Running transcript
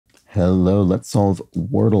Hello, let's solve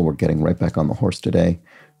Wordle. We're getting right back on the horse today.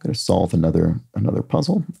 Going to solve another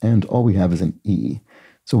puzzle, and all we have is an E.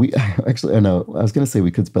 So we actually, I know, I was going to say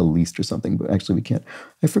we could spell least or something, but actually we can't.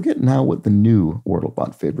 I forget now what the new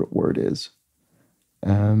WordleBot favorite word is.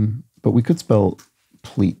 But we could spell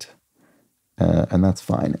pleat, and that's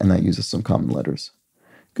fine, and that uses some common letters.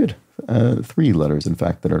 Good. 3 letters, in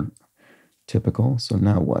fact, that are typical. So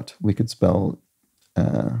now what? We could spell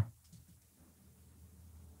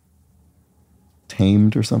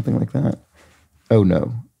tamed or something like that. Oh,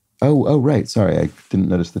 no. Oh, right. Sorry, I didn't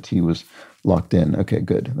notice the T was locked in. Okay,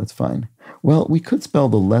 good. That's fine. Well, we could spell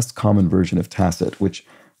the less common version of tacit, which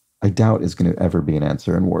I doubt is going to ever be an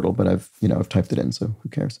answer in Wordle, but I've typed it in, so who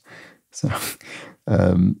cares? So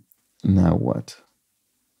now what?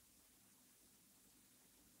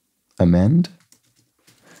 Amend?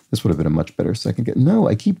 This would have been a much better second guess. No,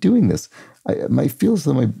 I keep doing this. I feel as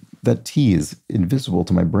though that T is invisible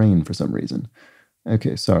to my brain for some reason.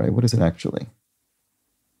 Okay, sorry. What is it actually?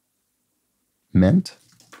 Meant?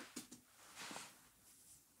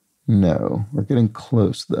 No, we're getting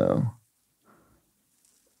close though.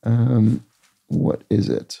 What is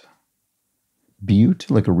it?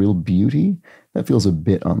 Butte, like a real beauty? That feels a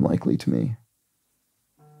bit unlikely to me.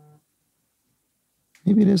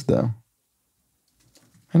 Maybe it is though.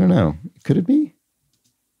 I don't know. Could it be?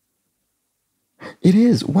 It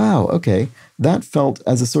is. Wow. Okay. That felt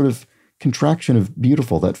as a sort of contraction of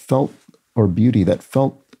beautiful. That felt, or beauty, that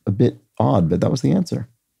felt a bit odd, but that was the answer.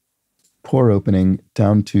 Poor opening,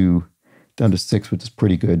 down to 6, which is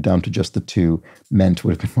pretty good. Down to just the 2 meant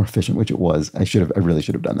would have been more efficient, which it was. I really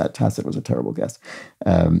should have done that. Tacit was a terrible guess.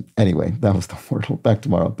 Anyway, that was the Wordle. Back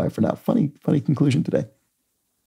tomorrow. Bye for now. Funny conclusion today.